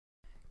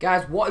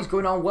Guys, what is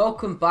going on?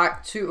 Welcome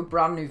back to a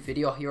brand new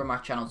video here on my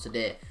channel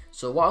today.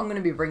 So what I'm going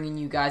to be bringing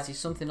you guys is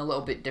something a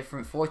little bit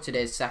different for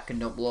today's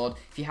second upload.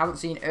 If you haven't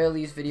seen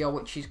earlier's video,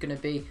 which is going to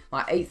be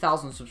my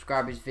 8,000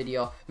 subscribers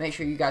video, make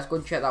sure you guys go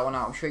and check that one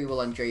out. I'm sure you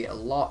will enjoy it a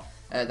lot.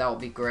 That would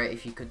be great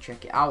if you could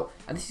check it out.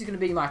 And this is going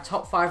to be my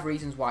top 5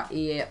 reasons why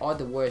EA are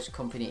the worst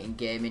company in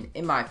gaming,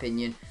 in my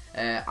opinion.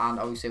 And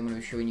obviously I'm going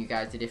to be showing you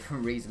guys the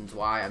different reasons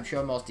why. I'm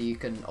sure most of you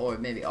can, or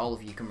maybe all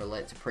of you can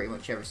relate to pretty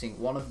much every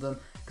single one of them,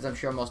 because I'm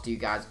sure most of you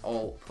guys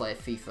all play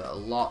FIFA a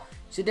lot.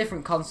 It's a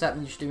different concept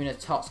than just doing a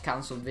TOTS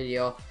cancelled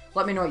video.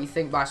 Let me know what you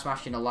think by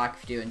smashing a like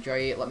if you do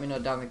enjoy it. Let me know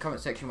down in the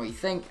comment section what you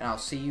think, and I'll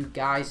see you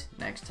guys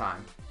next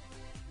time.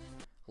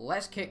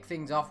 Let's kick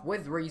things off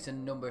with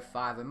reason number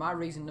 5, and my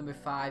reason number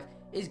 5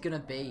 is going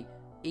to be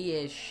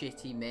EA's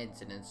shitty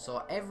maintenance.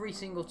 So every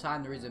single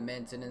time there is a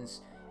maintenance,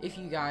 if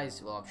you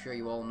guys, well, I'm sure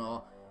you all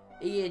know,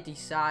 EA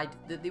decide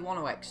that they want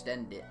to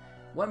extend it.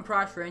 When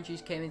Price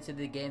Rangers came into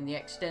the game, they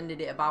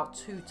extended it about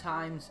 2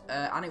 times,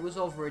 and it was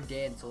over a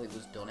day until it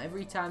was done.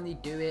 Every time they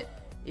do it,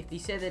 if they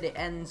say that it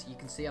ends, you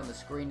can see on the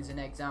screen as an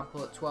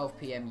example, at 12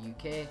 PM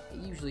UK, it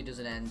usually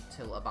doesn't end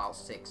till about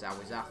 6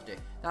 hours after.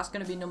 That's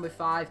going to be number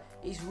 5.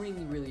 It's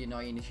really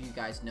annoying, as you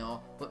guys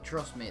know, but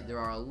trust me, there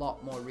are a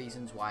lot more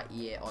reasons why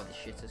EA are the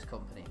shittest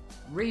company.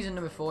 Reason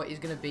number 4 is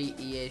going to be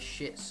EA's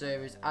shit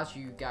servers. As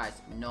you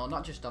guys know,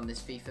 not just on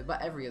this FIFA,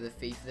 but every other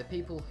FIFA, the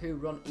people who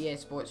run EA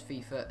Sports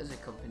FIFA as a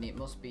company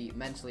must be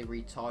mentally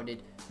retarded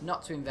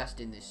not to invest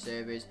in these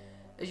servers.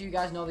 As you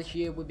guys know, this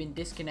year we've been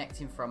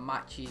disconnecting from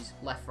matches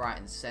left, right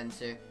and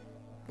centre,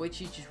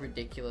 which is just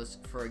ridiculous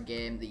for a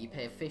game that you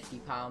pay £50,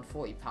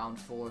 £40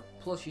 for,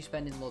 plus you're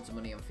spending loads of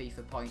money on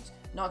FIFA points.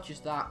 Not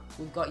just that,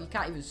 you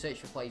can't even search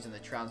for players in the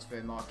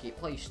transfer market,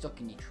 players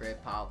stuck in your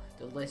trade pile.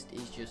 The list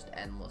is just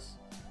endless.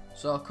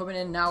 So coming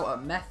in now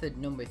at method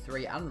number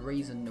 3 and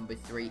reason number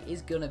 3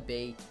 is going to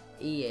be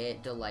EA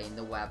delaying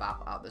the web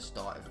app at the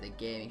start of the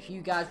game. If you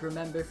guys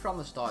remember from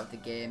the start of the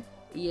game,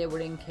 EA were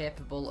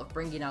incapable of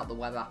bringing out the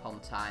web app on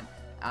time,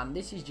 and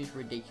this is just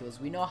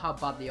ridiculous. We know how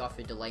bad they are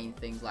for delaying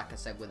things, like I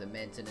said, with the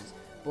maintenance,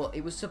 but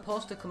it was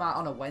supposed to come out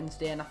on a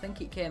Wednesday, and I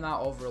think it came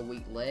out over a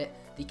week late.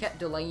 They kept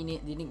delaying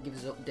it, they didn't give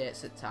us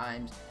updates at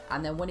times,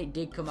 and then when it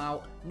did come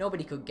out,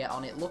 nobody could get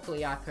on it.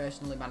 Luckily, I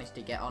personally managed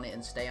to get on it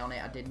and stay on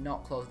it. I did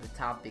not close the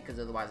tab because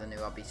otherwise I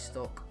knew I'd be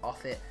stuck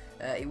off it.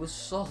 It was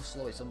so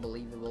slow, it's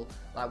unbelievable.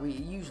 Like,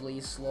 it usually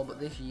is slow,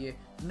 but this year,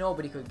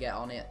 nobody could get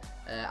on it,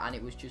 and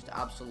it was just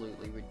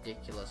absolutely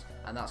ridiculous,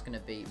 and that's going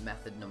to be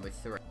method number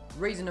 3.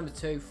 Reason number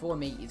 2 for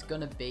me is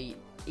going to be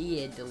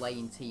EA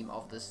delaying team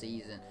of the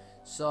season.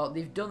 So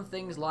they've done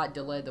things like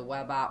delay the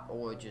web app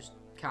or just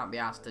can't be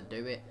asked to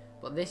do it,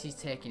 but this is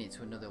taking it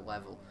to another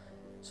level.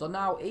 So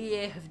now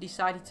EA have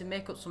decided to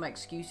make up some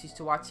excuses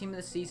to why Team of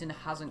the Season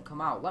hasn't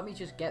come out. Let me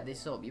just get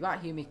this up. You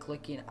might hear me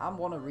clicking. I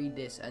want to read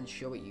this and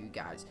show it you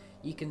guys.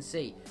 You can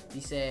see they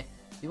say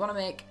they want to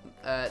make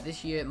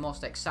this year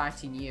most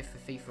exciting year for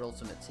FIFA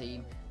Ultimate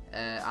Team,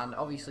 and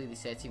obviously they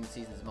say Team of the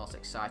Season is the most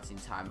exciting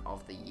time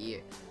of the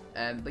year.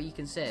 But you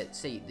can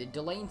see they're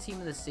delaying Team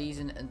of the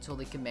Season until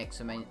they can make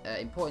some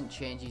important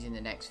changes in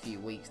the next few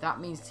weeks. That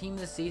means Team of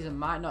the Season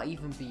might not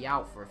even be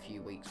out for a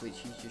few weeks,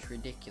 which is just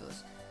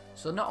ridiculous.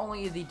 So not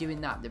only are they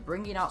doing that, they're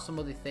bringing out some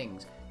other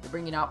things. They're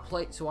bringing out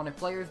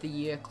Player of the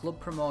Year, Club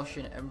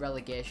Promotion and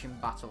Relegation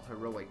Battle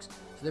Heroics.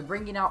 So they're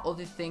bringing out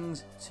other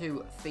things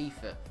to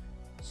FIFA.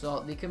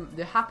 So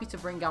they're happy to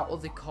bring out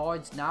other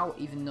cards now,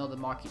 even though the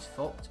market's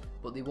fucked,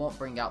 but they won't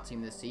bring out Team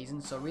of the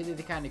Season. So really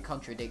they're kind of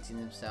contradicting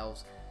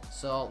themselves.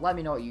 So let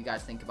me know what you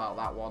guys think about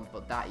that one,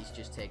 but that is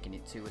just taking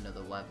it to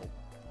another level.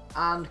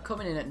 And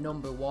coming in at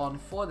number 1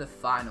 for the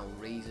final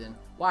reason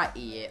why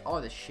EA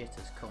are the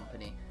shittest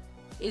company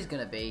is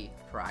going to be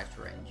Price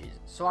Rangers.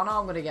 So I know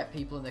I'm going to get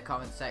people in the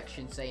comment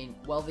section saying,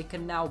 well, they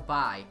can now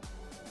buy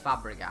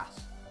Fabregas.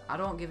 I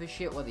don't give a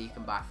shit whether you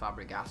can buy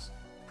Fabregas.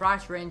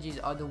 Price Rangers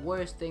are the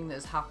worst thing that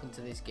has happened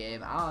to this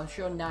game. I'm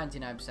sure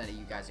 99% of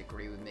you guys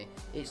agree with me.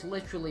 It's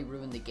literally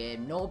ruined the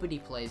game. Nobody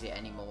plays it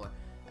anymore.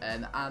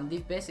 And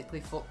they've basically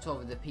fucked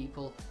over the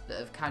people that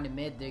have kind of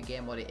made their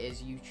game what it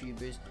is,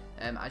 YouTubers,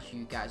 as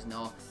you guys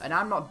know. And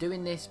I'm not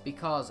saying this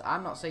because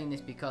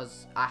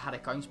I had a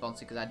coin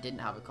sponsor, because I didn't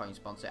have a coin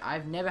sponsor.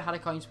 I've never had a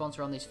coin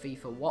sponsor on this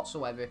FIFA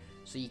whatsoever,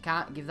 so you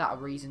can't give that a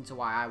reason to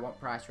why I want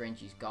Price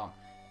Rangers gone.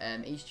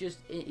 It's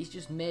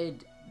just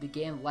made the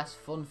game less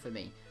fun for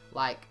me.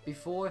 Like,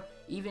 before,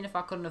 even if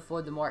I couldn't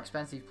afford the more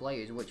expensive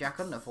players, which I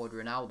couldn't afford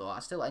Ronaldo, I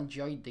still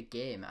enjoyed the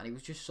game, and it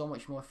was just so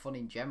much more fun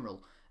in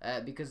general.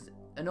 Because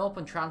an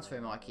open transfer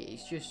market,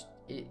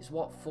 it's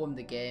what formed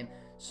the game.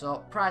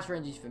 So Price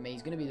Rangers for me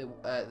is going to be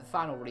the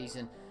final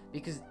reason,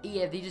 because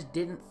EA, they just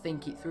didn't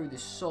think it through. They're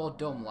so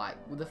dumb. Like,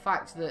 with the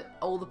fact that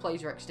all the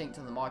players are extinct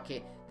on the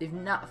market, they've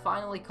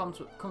finally come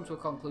to a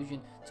conclusion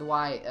to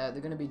why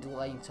they're going to be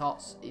delaying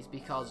TOTS is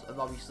because of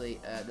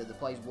obviously that the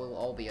players will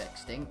all be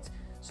extinct.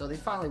 So they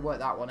finally worked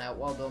that one out.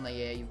 Well done,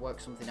 EA. You've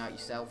worked something out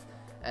yourself.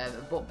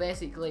 But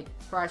basically,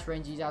 Price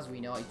Rangers, as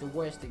we know, is the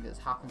worst thing that's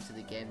happened to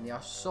the game. They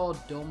are so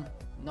dumb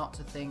not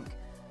to think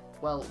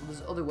well,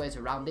 there's other ways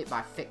around it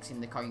by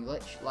fixing the coin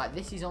glitch. Like,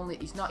 this is only,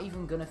 it's not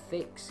even gonna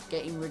fix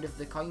getting rid of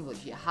the coin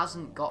glitch. It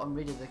hasn't gotten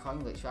rid of the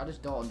coin glitch, so I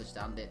just don't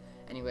understand it.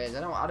 Anyways,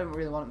 I don't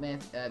really want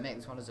to make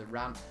this one as a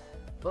rant.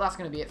 But that's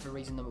going to be it for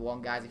reason number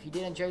 1, guys. If you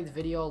did enjoy the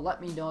video,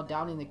 let me know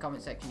down in the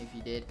comment section if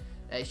you did.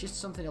 It's just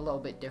something a little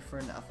bit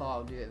different. I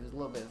thought I'd do it. It was a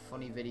little bit of a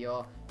funny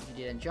video. If you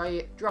did enjoy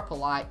it, drop a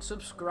like,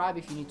 subscribe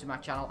if you're new to my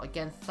channel.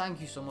 Again, thank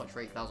you so much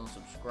for 8,000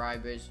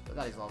 subscribers. But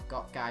that is all I've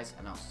got, guys,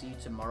 and I'll see you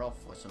tomorrow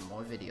for some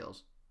more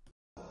videos.